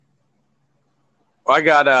Well,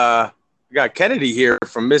 I got Kennedy here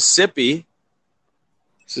from Mississippi.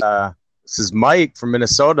 This is Mike from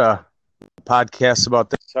Minnesota. Podcast about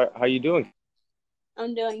this. How you doing?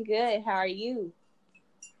 I'm doing good. How are you?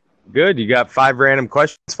 Good. You got 5 random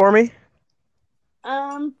questions for me?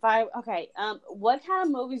 Five. Okay. What kind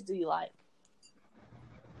of movies do you like?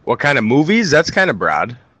 What kind of movies? That's kind of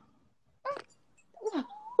broad.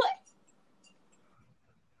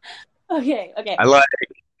 Okay. Okay. I like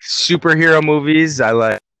superhero movies. I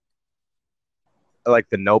like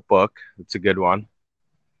The Notebook. It's a good one.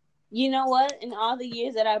 You know what? In all the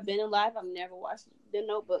years that I've been alive, I've never watched The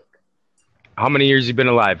Notebook. How many years you been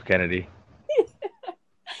alive, Kennedy?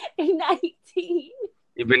 19.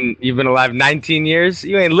 You've been alive 19 years.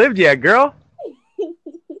 You ain't lived yet, girl.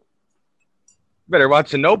 Better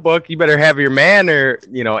watch The Notebook. You better have your man or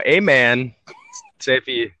a man. Say if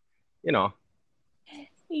you know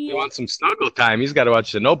you Yeah. want some snuggle time, he's got to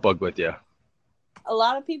watch The Notebook with you. A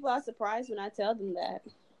lot of people are surprised when I tell them that.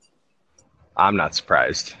 I'm not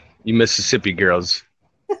surprised. You Mississippi girls.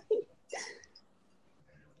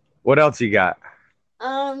 What else you got?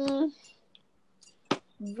 Um.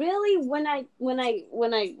 Really, when I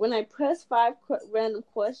press random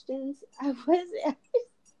questions, I was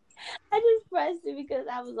I just pressed it because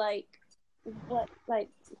I was like, what, like,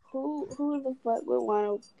 who the fuck would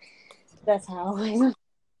want to? That's how I went.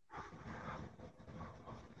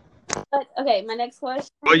 But okay, my next question.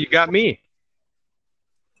 Oh, you got me.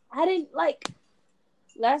 I didn't like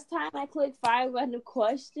last time I clicked 5 random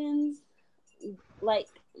questions. Like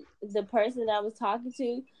the person that I was talking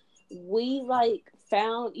to, we like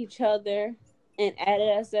found each other and added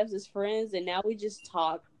ourselves as friends, and now we just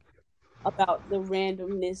talk about the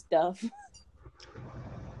randomness stuff.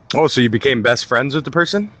 Oh, so you became best friends with the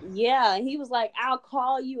person? Yeah, he was like, "I'll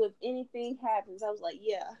call you if anything happens." I was like,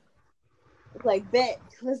 "Yeah." It's like, "Bet,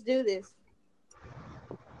 let's do this."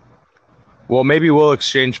 Well, maybe we'll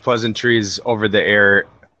exchange pleasantries over the air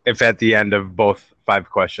if at the end of both 5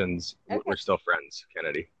 questions Okay, we're still friends,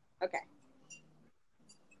 Kennedy. okay,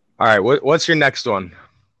 All right, what's your next one?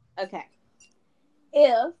 okay.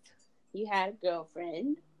 If you had a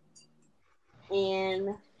girlfriend and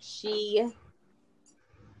she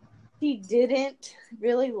didn't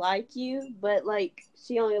really like you, but like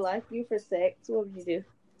she only liked you for sex, what would you do?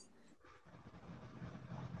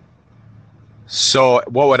 So,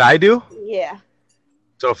 what would I do? Yeah,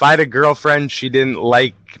 So, if I had a girlfriend, she didn't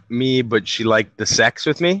like me, but she liked the sex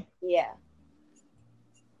with me. yeah.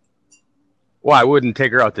 Well, I wouldn't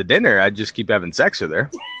take her out to dinner. I'd just keep having sex with her.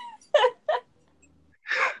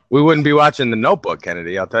 We wouldn't be watching The Notebook,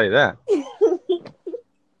 Kennedy. I'll tell you that.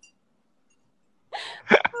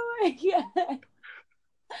 Oh my god,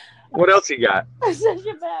 What else you got? I'm such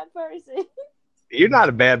a bad person. You're not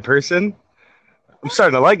a bad person. I'm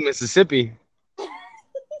starting to like Mississippi.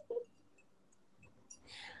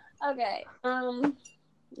 Okay, let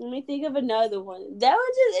me think of another one. That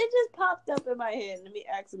one just popped up in my head. Let me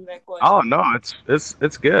ask him that question. Oh no,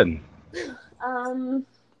 it's good. Um,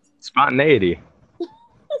 Spontaneity.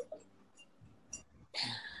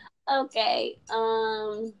 okay.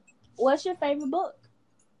 What's your favorite book?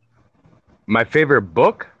 My favorite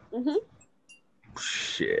book? Mm-hmm.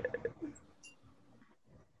 Shit.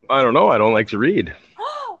 I don't know. I don't like to read.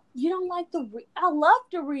 You don't like to read? I love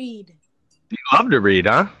to read. You love to read,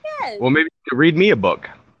 huh? Yes. Well, maybe you could read me a book.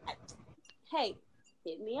 Hey,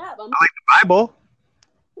 hit me up. I'm I like the Bible.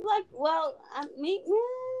 like, well, me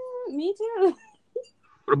too.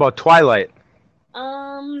 What about Twilight?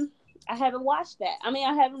 I haven't watched that. I mean,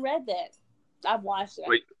 I haven't read that. I've watched it.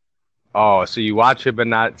 Wait. Oh, so you watch it but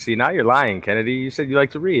not see? Now you're lying, Kennedy. You said you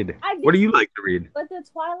like to read. I What do did, you like to read? but the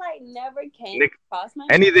Twilight never came Nick, across my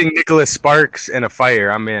mind. anything Nicholas Sparks and a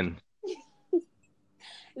fire, I'm in.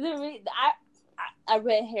 I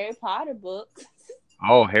read Harry Potter books.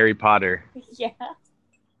 Oh, Harry Potter. Yeah.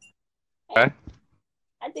 Okay.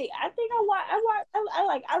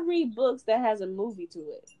 I read books that has a movie to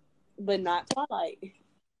it, but not Twilight.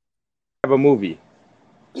 Have a movie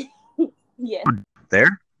Yes.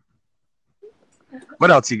 there.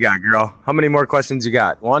 What else you got, girl? How many more questions you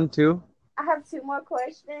got? One, two. I have two more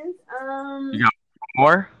questions. You got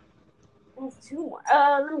more? There's two more.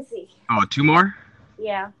 Let me see. Oh, two more.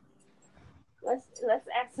 Yeah. Let's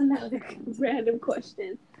ask another random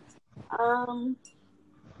question. Um.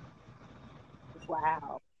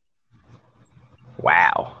 Wow.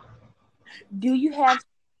 Wow. Do you have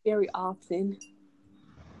very often?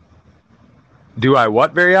 Do I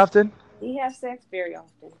what very often? Do you have sex very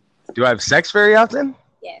often? Do I have sex very often?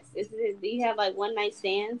 Yes. Do you have like one night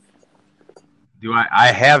stands? Do I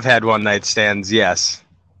have had one night stands, yes.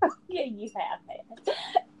 Yeah, you have had.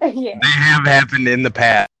 Yeah. They have happened in the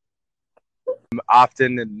past,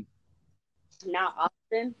 often, and Not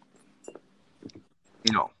often.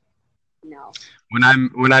 you know, No. when I'm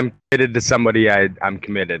committed to somebody, I'm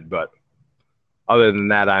committed. But other than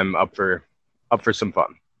that, I'm up for some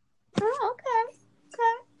fun. Oh, okay.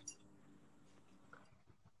 Okay.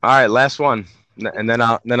 All right, last one, and then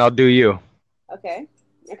I'll do you. Okay.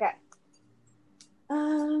 Okay.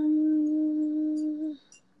 Um,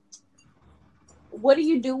 what do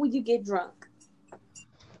you do when you get drunk?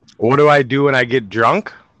 What do I do when I get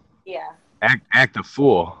drunk? Yeah. Act a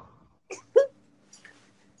fool.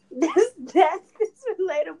 That's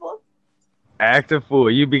relatable. Act a fool.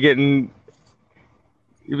 You be getting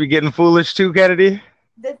foolish too, Kennedy.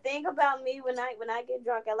 The thing about me when I get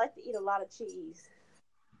drunk, I like to eat a lot of cheese.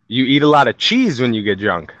 You eat a lot of cheese when you get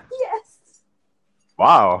drunk. Yes.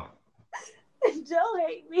 Wow, Don't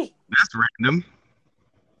hate me. that's random.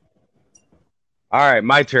 All right,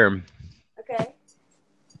 my turn. Okay.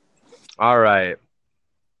 All right.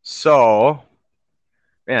 So,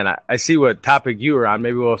 man, I see what topic you were on.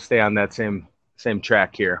 Maybe we'll stay on that same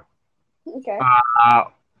track here. Okay. Uh,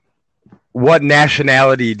 what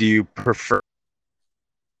nationality do you prefer?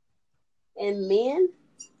 And men?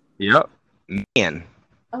 Yep, man.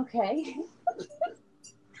 Okay.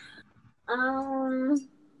 Um,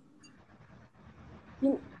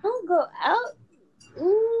 I don't go out.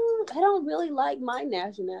 I don't really like my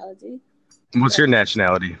nationality. What's your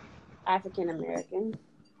nationality? African American.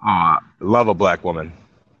 Love a black woman.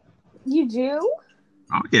 You do?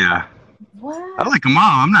 Oh yeah, I Wow. like them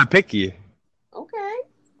all. I'm not picky. Okay.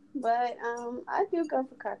 But I do go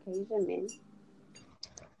for Caucasian men.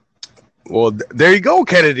 Well, there you go,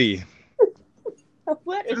 Kennedy.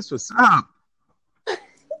 What is That's what's up.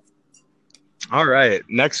 All right,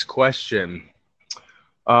 next question.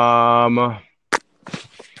 Um,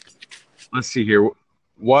 let's see here.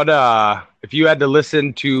 What if you had to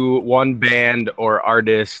listen to one band or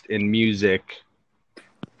artist in music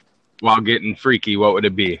while getting freaky, what would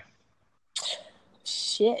it be?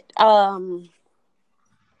 shit?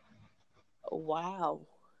 Wow.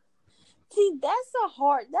 See, that's a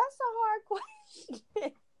hard question.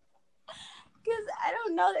 Because I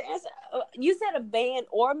don't know the answer. You said a band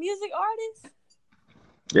or a music artist?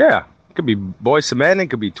 Yeah, it could be Boyz II Men, it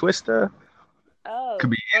could be Twista, could Oh,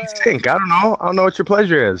 be NSYNC. I don't know. I don't know what your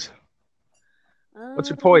pleasure is. What's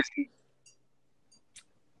your um, poison?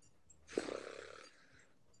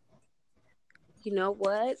 you know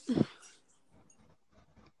what?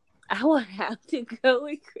 I would have to go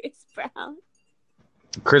with Chris Brown.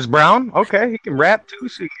 Chris Brown? Okay, he can rap too,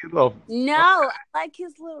 so you can get a little. No, I like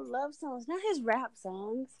his little love songs, not his rap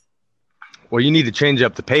songs. Well, you need to change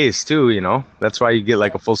up the pace too. That's why you get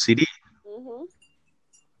like Yeah. a full CD. Mhm.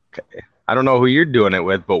 Okay. I don't know who you're doing it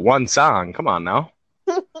with, but one song. Come on now.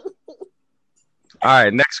 All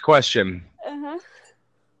right, next question. Uh-huh.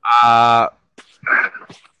 Uh,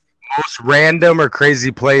 most random or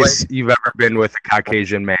crazy place you've ever been with a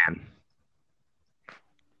Caucasian man,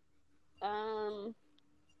 Um,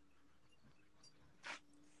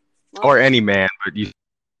 or most, any man, but you.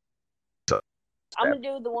 I'm gonna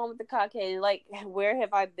do the one with the Caucasian. Like, where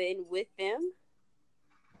have I been with them?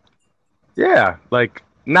 Yeah, like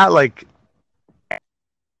not like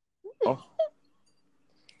oh,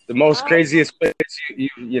 the most Um, craziest place you.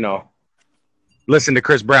 Listen to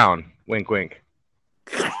Chris Brown. Wink, wink.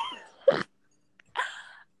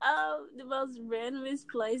 the most randomest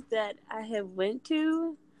place that I have went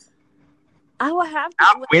to, I would have to.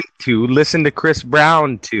 Not went to. Listen to Chris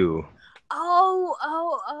Brown too. Oh.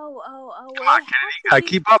 Come Well, on, Kennedy, you gotta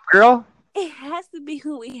keep up, girl. it has to be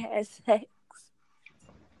who we had sex.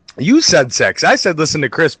 You said sex. I said listen to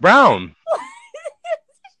Chris Brown.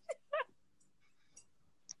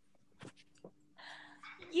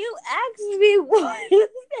 You asked me what was I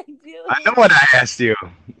I know doing. what I asked you.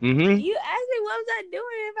 Mm-hmm. You asked me what was I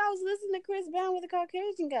doing if I was listening to Chris Brown with a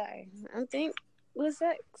Caucasian guy. I think with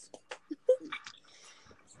sex.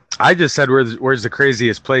 I just said where's the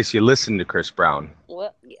craziest place you listen to Chris Brown?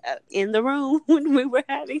 Well, yeah, in the room when we were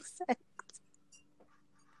having sex.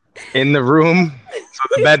 In the room. So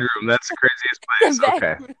the bedroom. That's the craziest place. The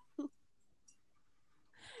Okay. bedroom.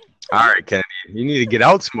 All right, Kennedy. You need to get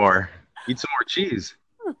out some more. Eat some more cheese.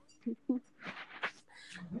 All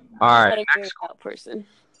I'm right. not a very out person.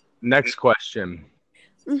 Next question.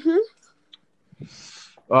 Mhm.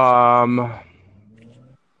 Um.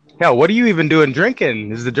 Hell, what are you even doing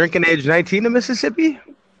drinking? Is the drinking age 19 in Mississippi?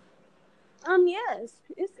 Yes.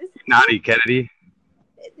 Naughty, Kennedy.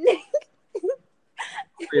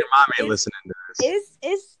 Your mom ain't It's listening to this.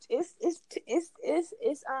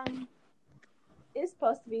 it's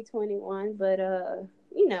supposed to be 21, but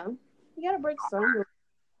you know, you gotta break some rules.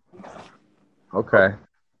 Okay.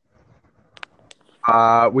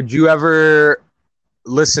 Would you ever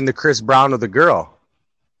listen to Chris Brown with a girl?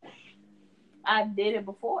 I did it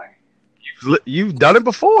before. You've done it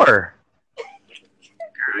before.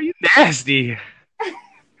 Girl, you nasty.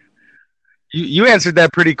 You answered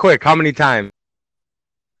that pretty quick. How many times?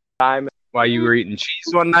 Time while you were eating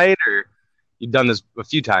cheese one night, or you've done this a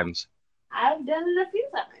few times? I've done it a few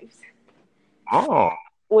times. Oh,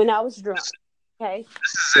 When I was drunk. Okay.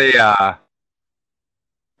 this is a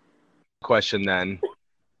question then.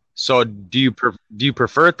 So do you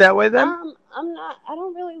prefer it that way then? I'm not. I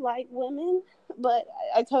don't really like women, but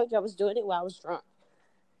I told you I was doing it while I was drunk.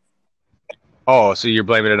 Oh, so you're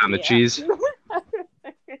blaming it on the Yeah. cheese?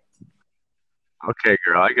 Okay,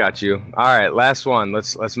 girl, I got you. All right, last one.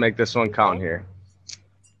 Let's make this one count here.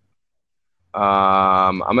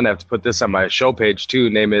 I'm gonna have to put this on my show page too.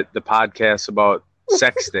 Name it the podcast about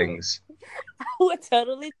sex things. I would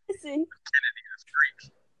totally listen.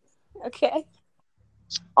 Okay.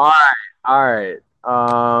 All right.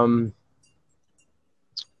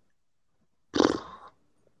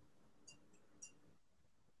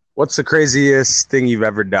 What's the craziest thing you've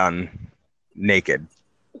ever done naked?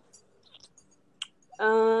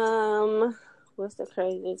 What's the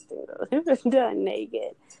craziest thing I've ever done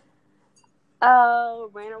naked?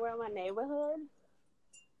 Ran around my neighborhood.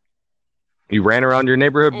 You ran around your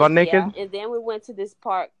neighborhood butt naked? Yeah, and then we went to this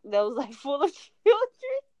park that was like full of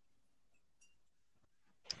children.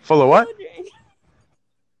 Full of what?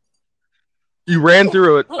 You ran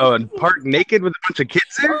through a park naked with a bunch of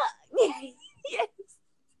kids there? Yes.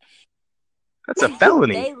 That's a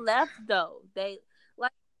felony. They left though. They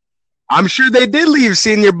like. I'm sure they did leave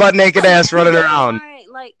seeing your butt naked ass running around. Right,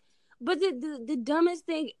 like, but the dumbest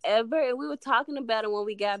thing ever, and we were talking about it when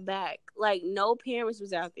we got back. Like, no parents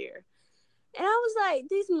was out there, and I was like,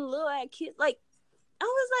 these little ass kids. Like, I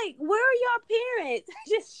was like, where are your parents? I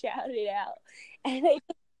just shouted it out, and they.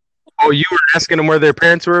 Oh, you were asking them where their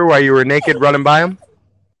parents were while you were naked running by them?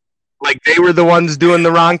 Like they were the ones doing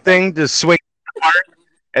the wrong thing, just swinging apart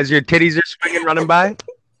as your titties are swinging running by?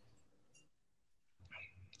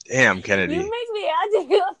 Damn, Kennedy. You make me out to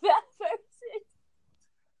be a bad person.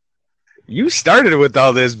 You started with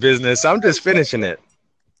all this business. I'm just finishing it.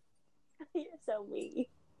 You're so mean.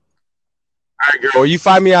 All right, girl. Well, you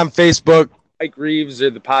find me on Facebook, Mike Reeves, or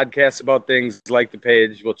the podcast about things. Like the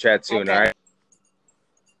page. We'll chat soon, okay. All right?